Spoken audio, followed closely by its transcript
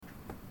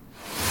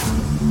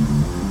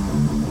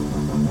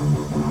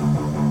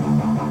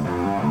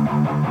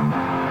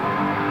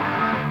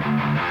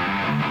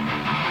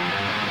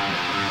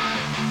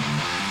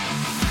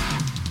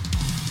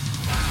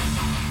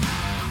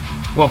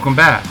Welcome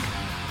back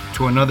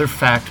to another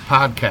Fact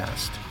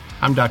Podcast.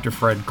 I'm Dr.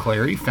 Fred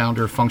Clary,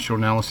 founder of Functional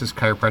Analysis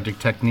Chiropractic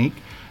Technique,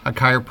 a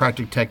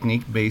chiropractic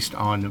technique based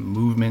on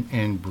movement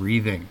and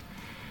breathing.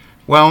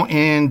 Well,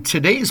 in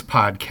today's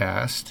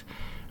podcast,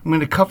 I'm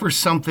going to cover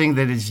something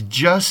that is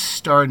just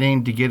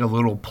starting to get a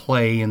little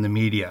play in the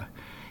media,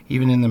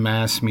 even in the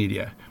mass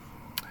media,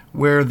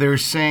 where they're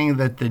saying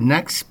that the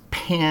next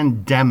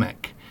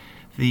pandemic,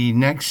 the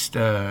next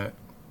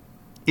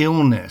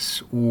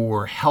illness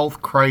or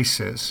health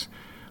crisis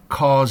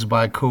caused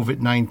by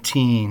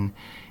COVID-19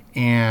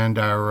 and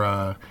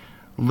our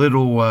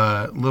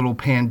little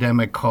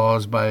pandemic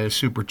caused by a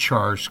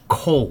supercharged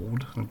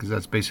cold, because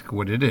that's basically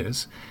what it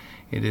is.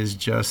 It is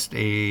just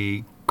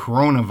a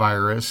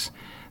coronavirus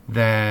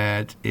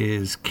that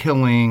is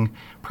killing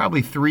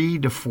probably 3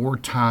 to 4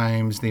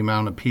 times the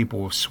amount of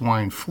people with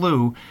swine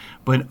flu,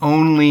 but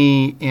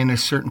only in a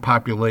certain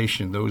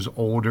population, those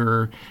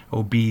older,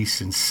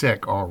 obese, and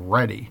sick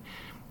already,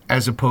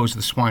 as opposed to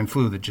the swine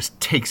flu that just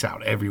takes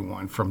out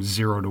everyone from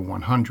 0 to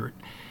 100.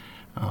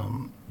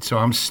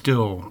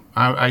 So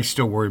I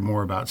still worry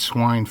more about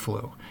swine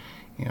flu.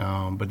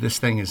 But this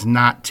thing is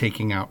not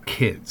taking out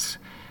kids.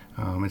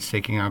 It's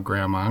taking out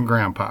grandma and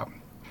grandpa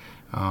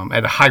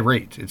at a high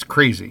rate. It's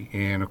crazy.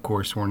 And, of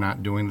course, we're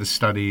not doing the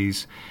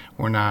studies.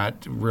 We're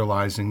not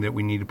realizing that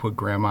we need to put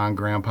grandma and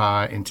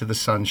grandpa into the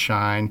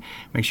sunshine,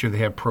 make sure they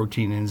have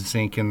protein and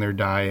zinc in their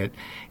diet,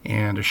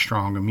 and a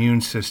strong immune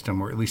system,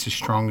 or at least as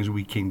strong as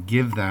we can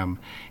give them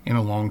in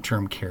a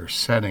long-term care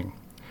setting.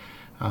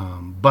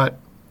 But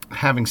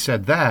having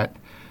said that,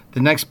 the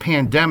next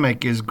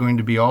pandemic is going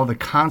to be all the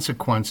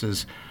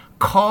consequences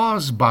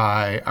caused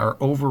by our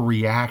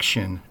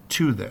overreaction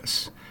to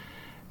this.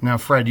 Now,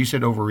 Fred, you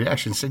said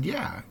overreaction. I said,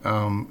 yeah.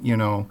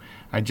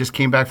 I just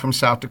came back from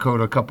South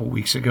Dakota a couple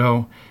weeks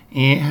ago,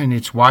 and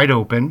it's wide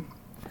open.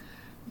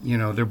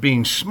 They're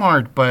being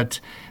smart, but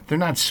they're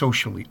not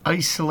socially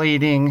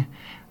isolating.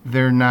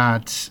 They're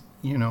not,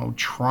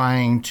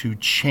 trying to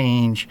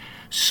change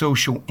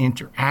social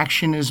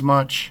interaction as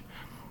much.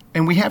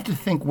 And we have to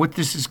think what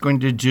this is going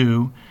to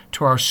do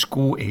to our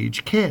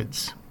school-age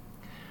kids.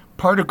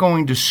 Part of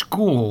going to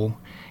school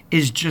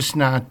is just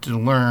not to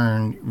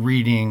learn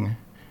reading,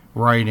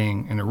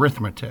 writing, and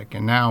arithmetic.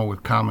 And now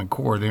with Common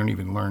Core, they don't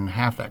even learn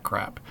half that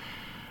crap.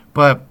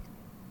 But,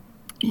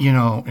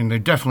 and they're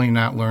definitely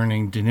not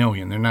learning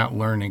Denilian. They're not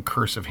learning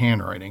cursive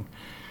handwriting.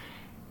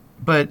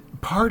 But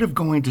part of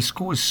going to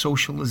school is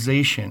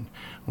socialization,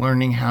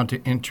 learning how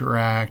to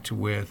interact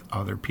with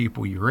other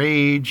people your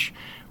age,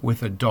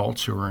 with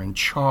adults who are in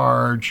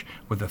charge,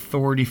 with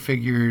authority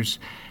figures,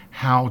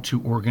 how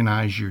to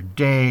organize your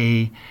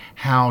day,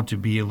 how to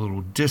be a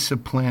little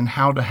disciplined,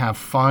 how to have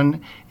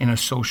fun in a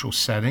social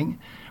setting.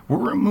 We're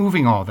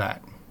removing all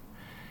that.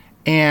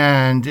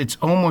 And it's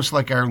almost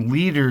like our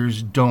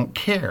leaders don't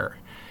care.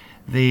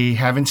 They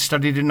haven't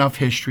studied enough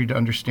history to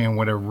understand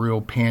what a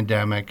real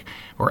pandemic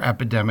or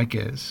epidemic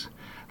is.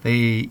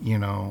 They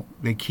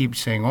keep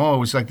saying, oh, it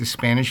was like the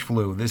Spanish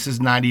flu. This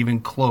is not even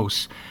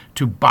close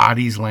to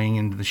bodies laying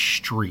in the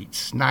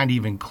streets. Not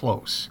even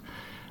close.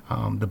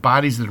 The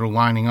bodies that are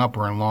lining up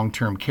are in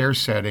long-term care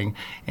setting,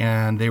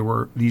 and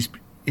these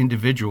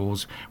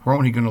individuals were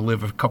only going to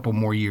live a couple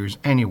more years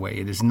anyway.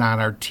 It is not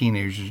our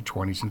teenagers,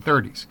 20s and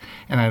 30s.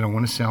 And I don't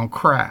want to sound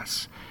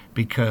crass,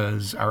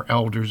 because our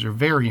elders are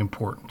very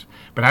important.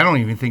 But I don't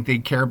even think they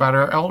care about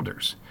our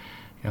elders.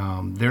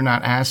 They're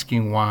not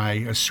asking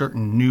why a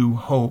certain New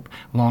Hope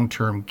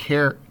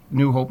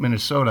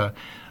Minnesota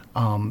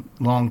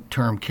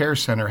long-term care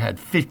center had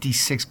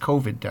 56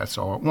 COVID deaths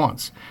all at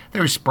once. They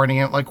were spreading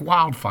it like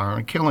wildfire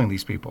and killing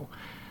these people.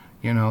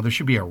 There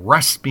should be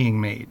arrests being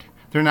made.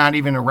 They're not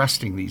even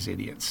arresting these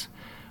idiots.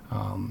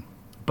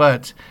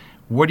 But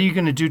what are you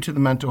going to do to the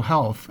mental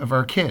health of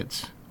our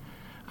kids?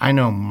 I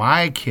know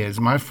my kids,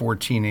 my 4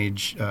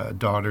 teenage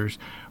daughters,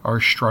 are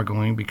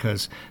struggling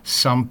because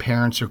some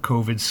parents are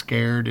COVID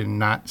scared and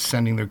not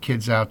sending their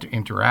kids out to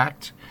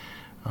interact.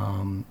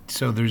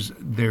 So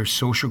their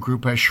social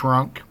group has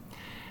shrunk.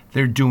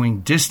 They're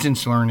doing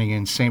distance learning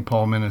in St.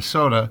 Paul,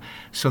 Minnesota,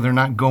 so they're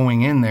not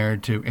going in there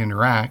to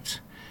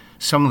interact.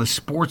 Some of the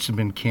sports have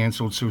been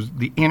canceled, so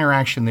the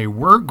interaction they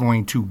were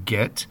going to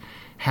get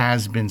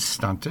has been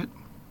stunted.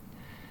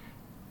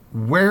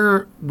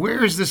 Where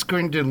is this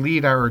going to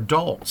lead our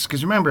adults?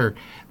 Because remember,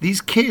 these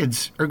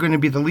kids are going to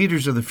be the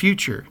leaders of the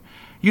future.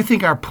 You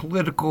think our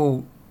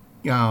political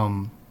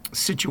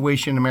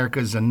situation in America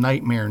is a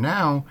nightmare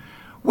now?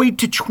 Wait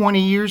to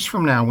 20 years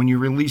from now when you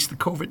release the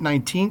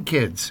COVID-19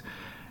 kids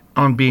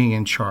on being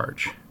in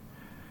charge.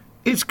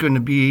 It's going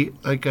to be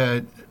like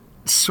a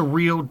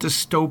surreal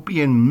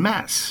dystopian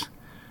mess,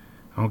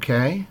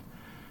 okay?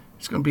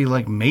 It's going to be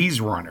like Maze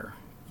Runner.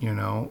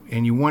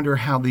 And you wonder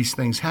how these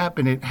things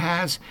happen. It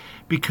has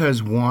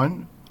because,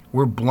 one,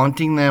 we're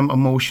blunting them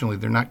emotionally.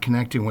 They're not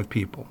connecting with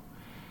people.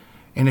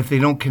 And if they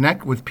don't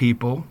connect with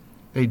people,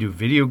 they do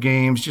video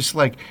games, just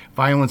like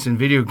violence in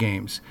video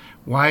games.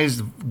 Why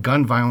is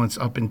gun violence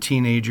up in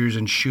teenagers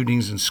and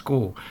shootings in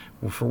school?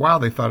 Well, for a while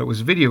they thought it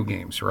was video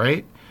games,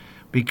 right?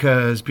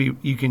 Because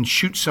you can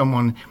shoot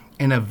someone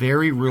in a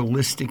very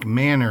realistic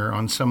manner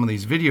on some of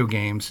these video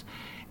games,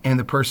 and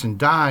the person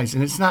dies,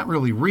 and it's not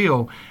really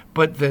real,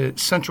 but the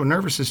central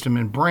nervous system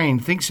and brain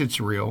thinks it's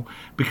real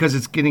because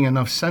it's getting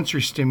enough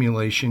sensory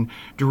stimulation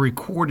to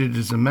record it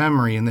as a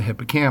memory in the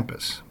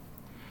hippocampus.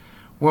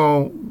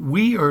 Well,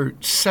 we are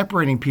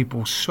separating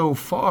people so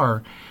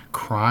far.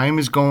 Crime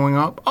is going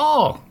up.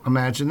 Oh,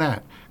 imagine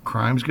that.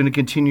 Crime's going to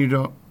continue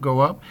to go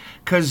up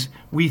because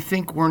we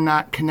think we're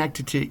not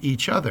connected to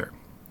each other.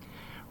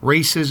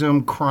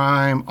 Racism,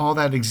 crime, all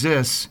that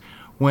exists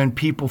when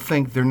people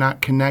think they're not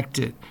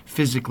connected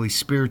physically,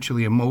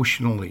 spiritually,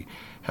 emotionally,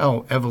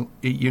 hell,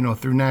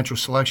 through natural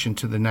selection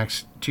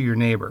to your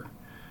neighbor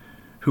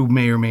who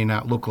may or may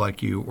not look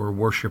like you or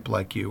worship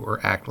like you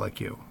or act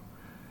like you.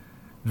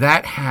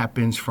 That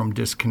happens from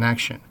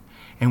disconnection.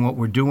 And what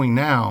we're doing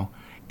now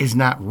is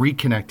not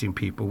reconnecting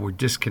people, we're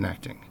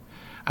disconnecting.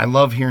 I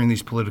love hearing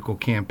these political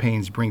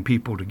campaigns bring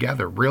people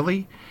together.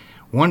 Really?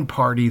 One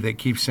party that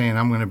keeps saying,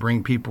 I'm going to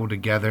bring people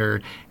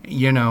together,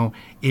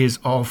 is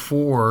all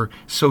for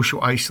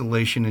social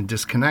isolation and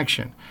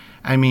disconnection.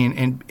 I mean,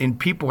 and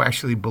people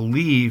actually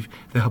believe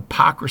the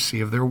hypocrisy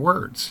of their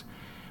words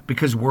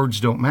because words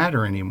don't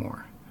matter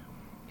anymore.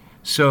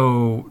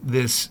 So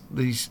these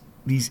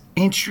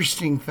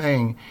interesting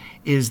thing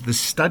is the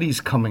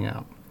studies coming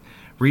out.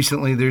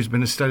 Recently, there's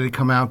been a study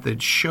come out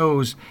that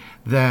shows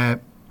that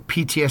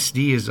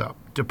PTSD is up,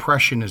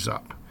 depression is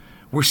up.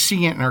 We're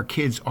seeing it in our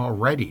kids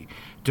already.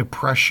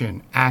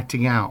 Depression,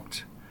 acting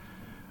out,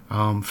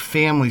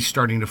 families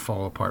starting to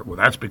fall apart. Well,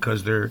 that's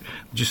because they're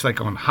just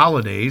like on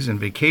holidays and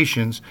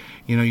vacations,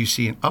 you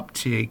see an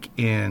uptick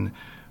in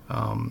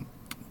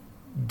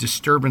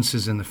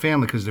disturbances in the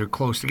family because they're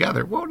close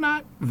together. Well,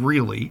 not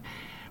really.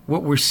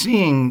 What we're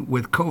seeing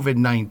with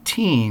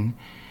COVID-19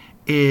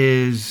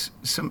 is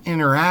some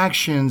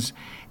interactions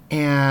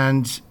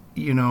and,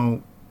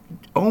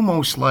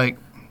 almost like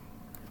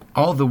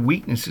all the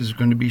weaknesses are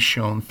going to be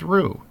shown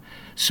through.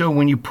 So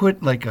when you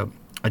put like a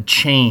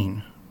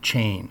chain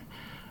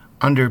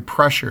under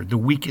pressure, the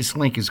weakest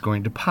link is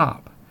going to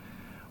pop.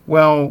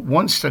 Well,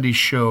 one study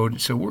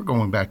showed, so we're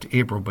going back to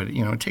April, but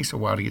it takes a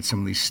while to get some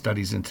of these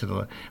studies into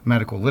the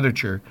medical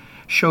literature,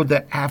 showed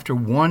that after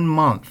 1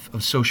 month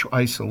of social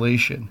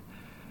isolation,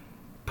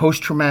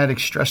 post-traumatic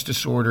stress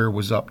disorder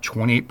was up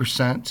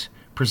 28%,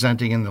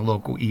 presenting in the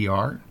local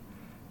ER.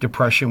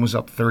 Depression was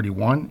up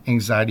 31%,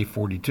 anxiety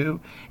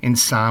 42%,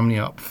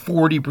 insomnia up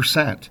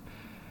 40%.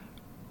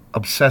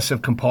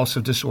 Obsessive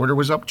compulsive disorder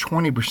was up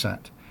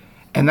 20%.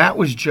 And that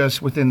was just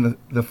within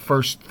the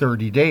first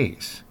 30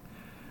 days.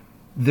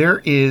 There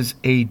is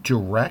a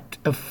direct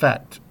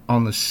effect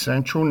on the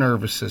central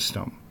nervous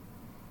system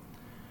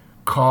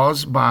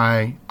caused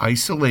by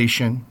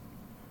isolation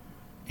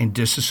and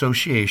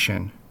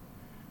disassociation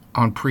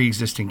on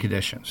pre-existing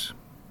conditions.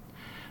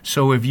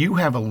 So if you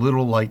have a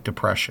little light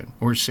depression,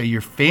 or say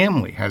your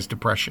family has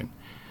depression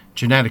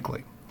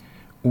genetically,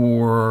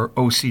 or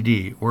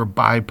OCD, or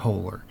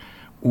bipolar,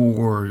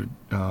 or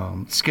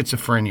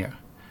schizophrenia,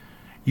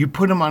 you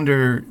put them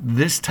under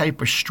this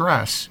type of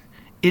stress,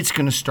 it's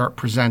going to start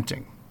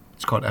presenting.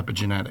 It's called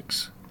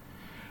epigenetics.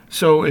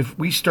 So if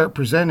we start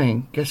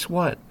presenting, guess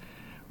what?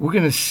 We're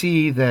going to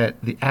see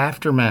that the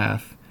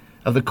aftermath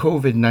of the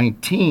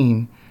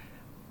COVID-19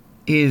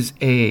 is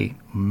a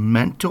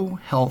mental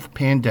health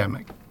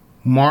pandemic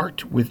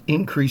marked with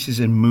increases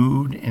in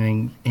mood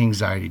and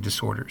anxiety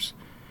disorders.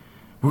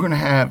 We're going to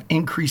have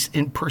increase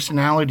in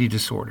personality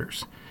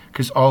disorders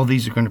because all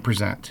these are going to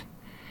present.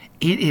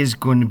 It is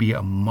going to be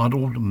a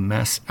muddled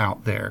mess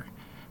out there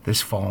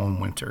this fall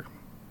and winter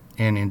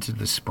and into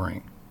the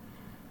spring.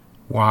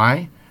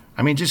 Why?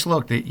 I mean, just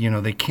look,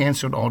 they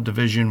canceled all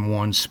Division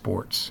I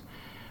sports.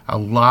 A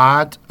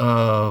lot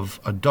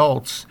of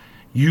adults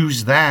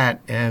use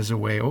that as a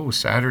way,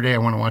 Saturday I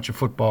want to watch a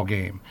football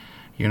game.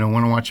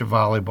 Want to watch a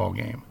volleyball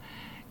game.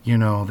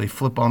 They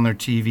flip on their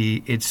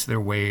TV. It's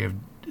their way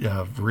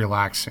of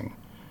relaxing.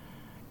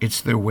 It's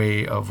their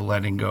way of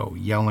letting go,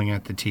 yelling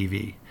at the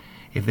TV.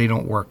 If they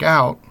don't work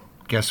out,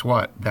 guess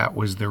what? That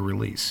was their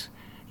release.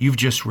 You've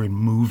just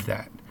removed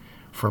that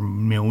for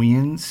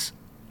millions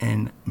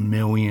and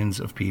millions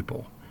of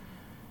people.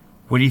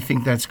 What do you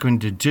think that's going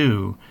to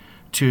do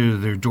to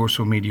their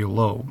dorsal medial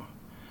lobe,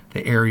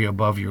 the area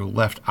above your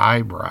left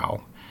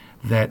eyebrow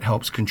that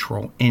helps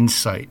control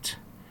insight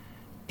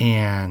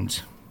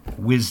and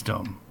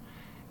wisdom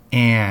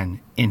and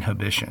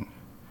inhibition?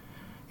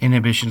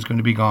 Inhibition is going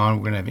to be gone.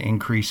 We're going to have an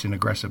increase in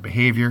aggressive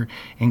behavior,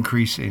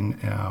 increase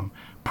in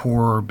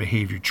poor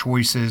behavior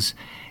choices,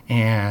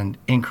 and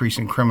increase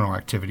in criminal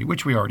activity,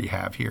 which we already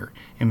have here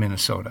in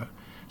Minnesota.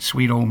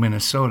 Sweet old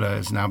Minnesota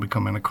is now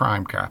becoming a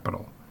crime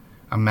capital.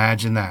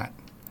 Imagine that.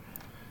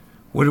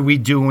 What are we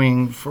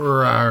doing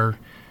for our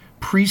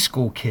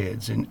preschool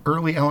kids and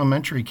early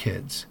elementary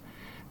kids?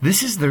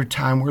 This is their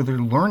time where they're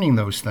learning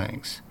those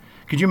things.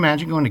 Could you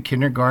imagine going to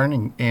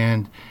kindergarten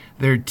and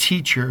their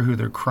teacher, who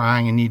they're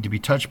crying and need to be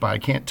touched by,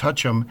 can't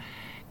touch them,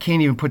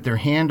 can't even put their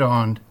hand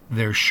on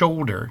their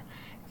shoulder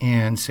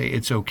and say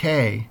it's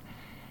okay,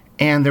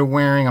 and they're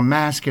wearing a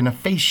mask and a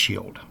face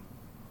shield?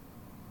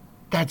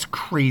 That's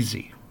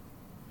crazy.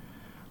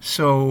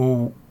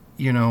 So,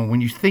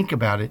 when you think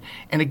about it,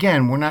 and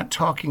again, we're not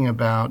talking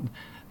about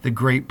the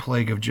Great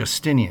Plague of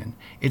Justinian.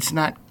 It's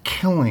not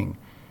killing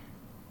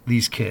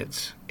these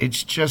kids.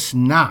 It's just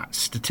not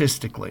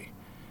statistically.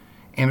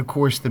 And of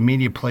course, the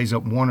media plays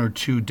up 1 or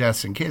 2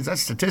 deaths in kids.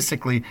 That's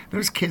statistically,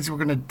 those kids were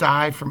going to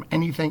die from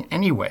anything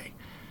anyway.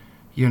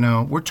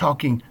 We're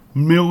talking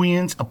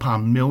millions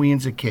upon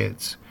millions of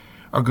kids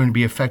are going to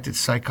be affected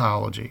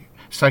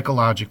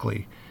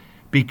psychologically,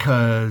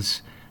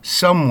 because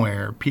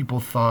somewhere people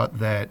thought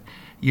that,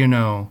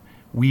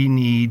 we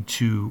need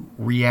to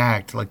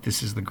react like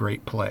this is the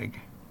Great Plague.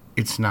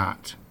 It's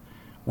not.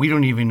 We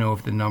don't even know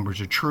if the numbers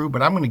are true,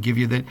 but I'm going to give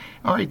you that,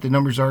 all right, the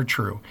numbers are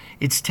true.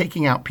 It's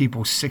taking out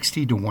people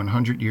 60 to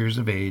 100 years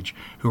of age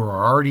who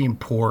are already in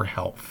poor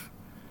health.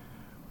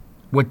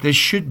 What this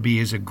should be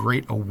is a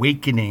great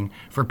awakening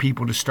for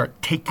people to start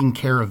taking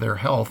care of their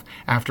health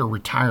after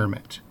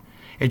retirement.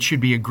 It should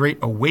be a great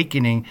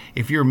awakening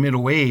if you're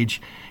middle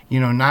age,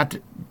 not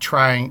to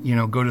try,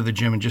 go to the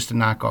gym and just to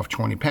knock off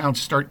 20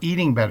 pounds. Start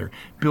eating better,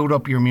 build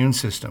up your immune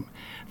system.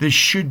 This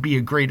should be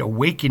a great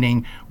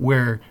awakening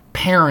where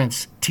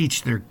parents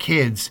teach their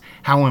kids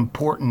how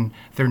important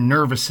their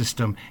nervous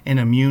system and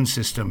immune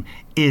system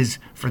is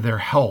for their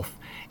health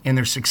and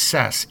their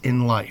success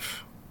in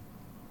life.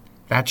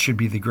 That should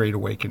be the Great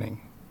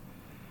Awakening.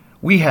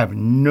 We have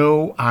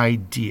no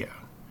idea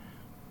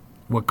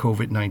what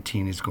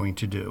COVID-19 is going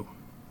to do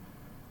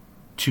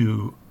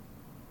to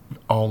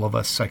all of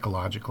us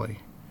psychologically,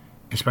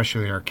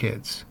 especially our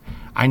kids.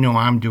 I know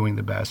I'm doing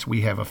the best.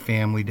 We have a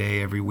family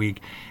day every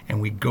week,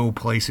 and we go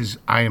places.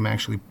 I am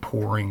actually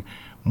pouring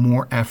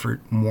more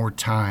effort, more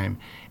time,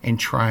 and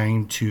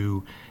trying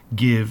to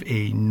give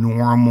a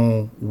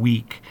normal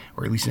week,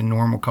 or at least a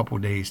normal couple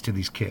of days, to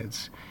these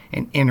kids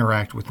and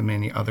interact with as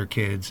many other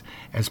kids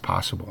as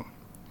possible.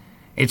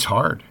 It's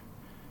hard.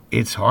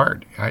 It's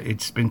hard.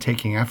 It's been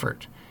taking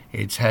effort.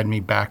 It's had me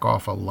back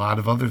off a lot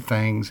of other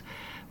things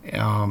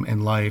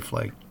in life,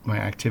 like my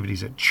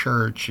activities at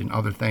church and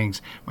other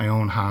things, my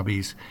own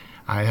hobbies.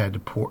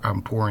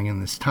 I'm pouring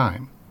in this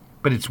time,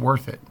 but it's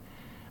worth it.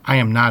 I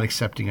am not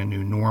accepting a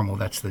new normal.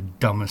 That's the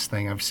dumbest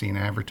thing I've seen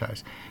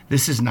advertised.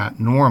 This is not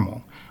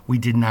normal. We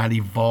did not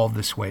evolve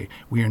this way.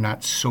 We are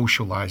not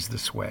socialized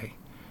this way.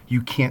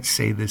 You can't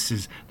say this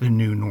is the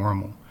new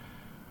normal.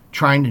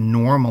 Trying to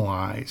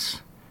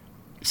normalize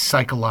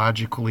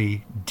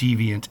psychologically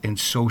deviant and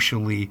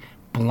socially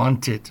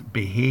blunted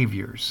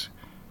behaviors,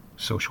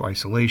 social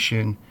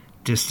isolation,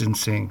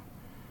 distancing,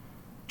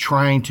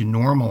 trying to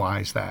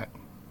normalize that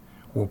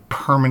will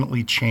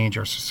permanently change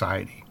our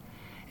society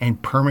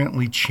and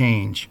permanently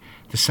change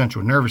the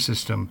central nervous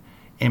system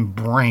and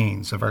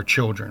brains of our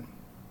children.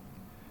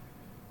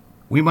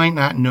 We might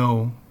not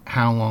know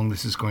how long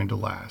this is going to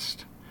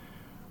last,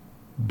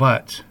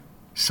 but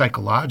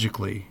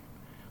psychologically,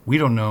 we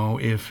don't know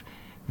if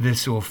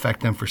this will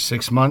affect them for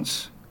 6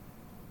 months,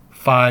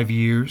 5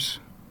 years.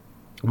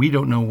 We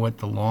don't know what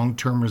the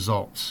long-term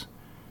results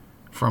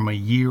from a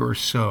year or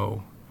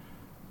so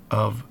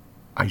of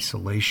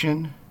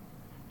isolation,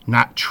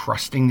 not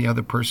trusting the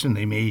other person,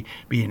 they may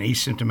be an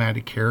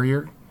asymptomatic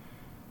carrier,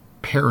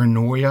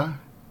 paranoia,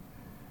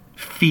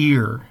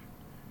 fear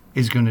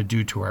is going to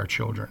do to our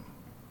children.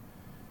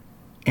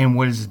 And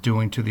what is it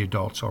doing to the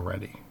adults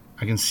already?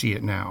 I can see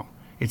it now.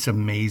 It's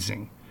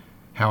amazing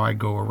how I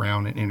go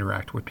around and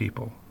interact with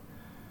people,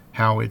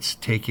 how it's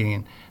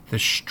taking the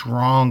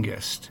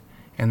strongest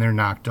and they're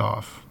knocked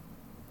off.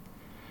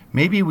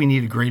 Maybe we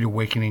need a great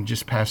awakening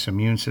just past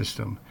immune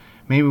system.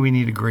 Maybe we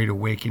need a great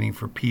awakening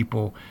for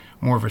people,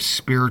 more of a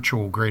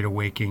spiritual great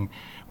awakening,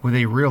 where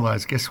they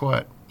realize, guess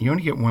what? You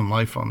only get one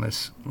life on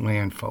this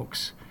land,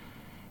 folks.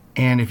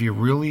 And if you're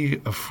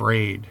really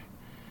afraid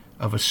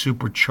of a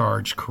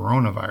supercharged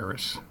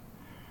coronavirus,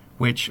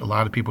 which a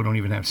lot of people don't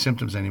even have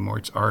symptoms anymore,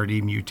 it's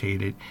already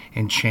mutated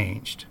and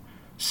changed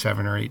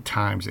 7 or 8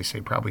 times, they say,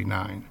 probably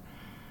 9.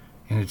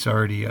 And it's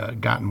already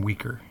gotten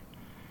weaker.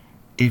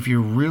 If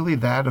you're really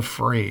that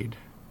afraid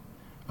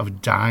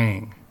of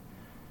dying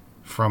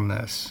from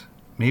this,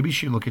 maybe you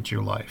should look at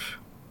your life.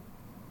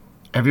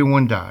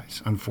 Everyone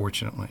dies,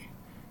 unfortunately,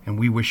 and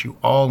we wish you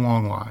all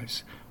long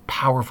lives,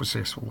 powerful,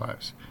 successful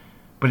lives,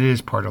 but it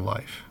is part of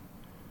life.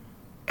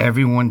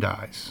 Everyone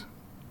dies,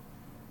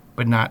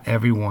 but not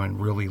everyone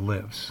really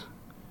lives.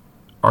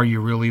 Are you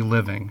really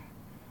living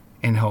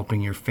and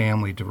helping your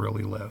family to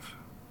really live?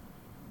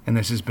 And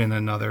this has been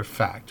another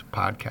Fact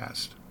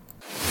Podcast.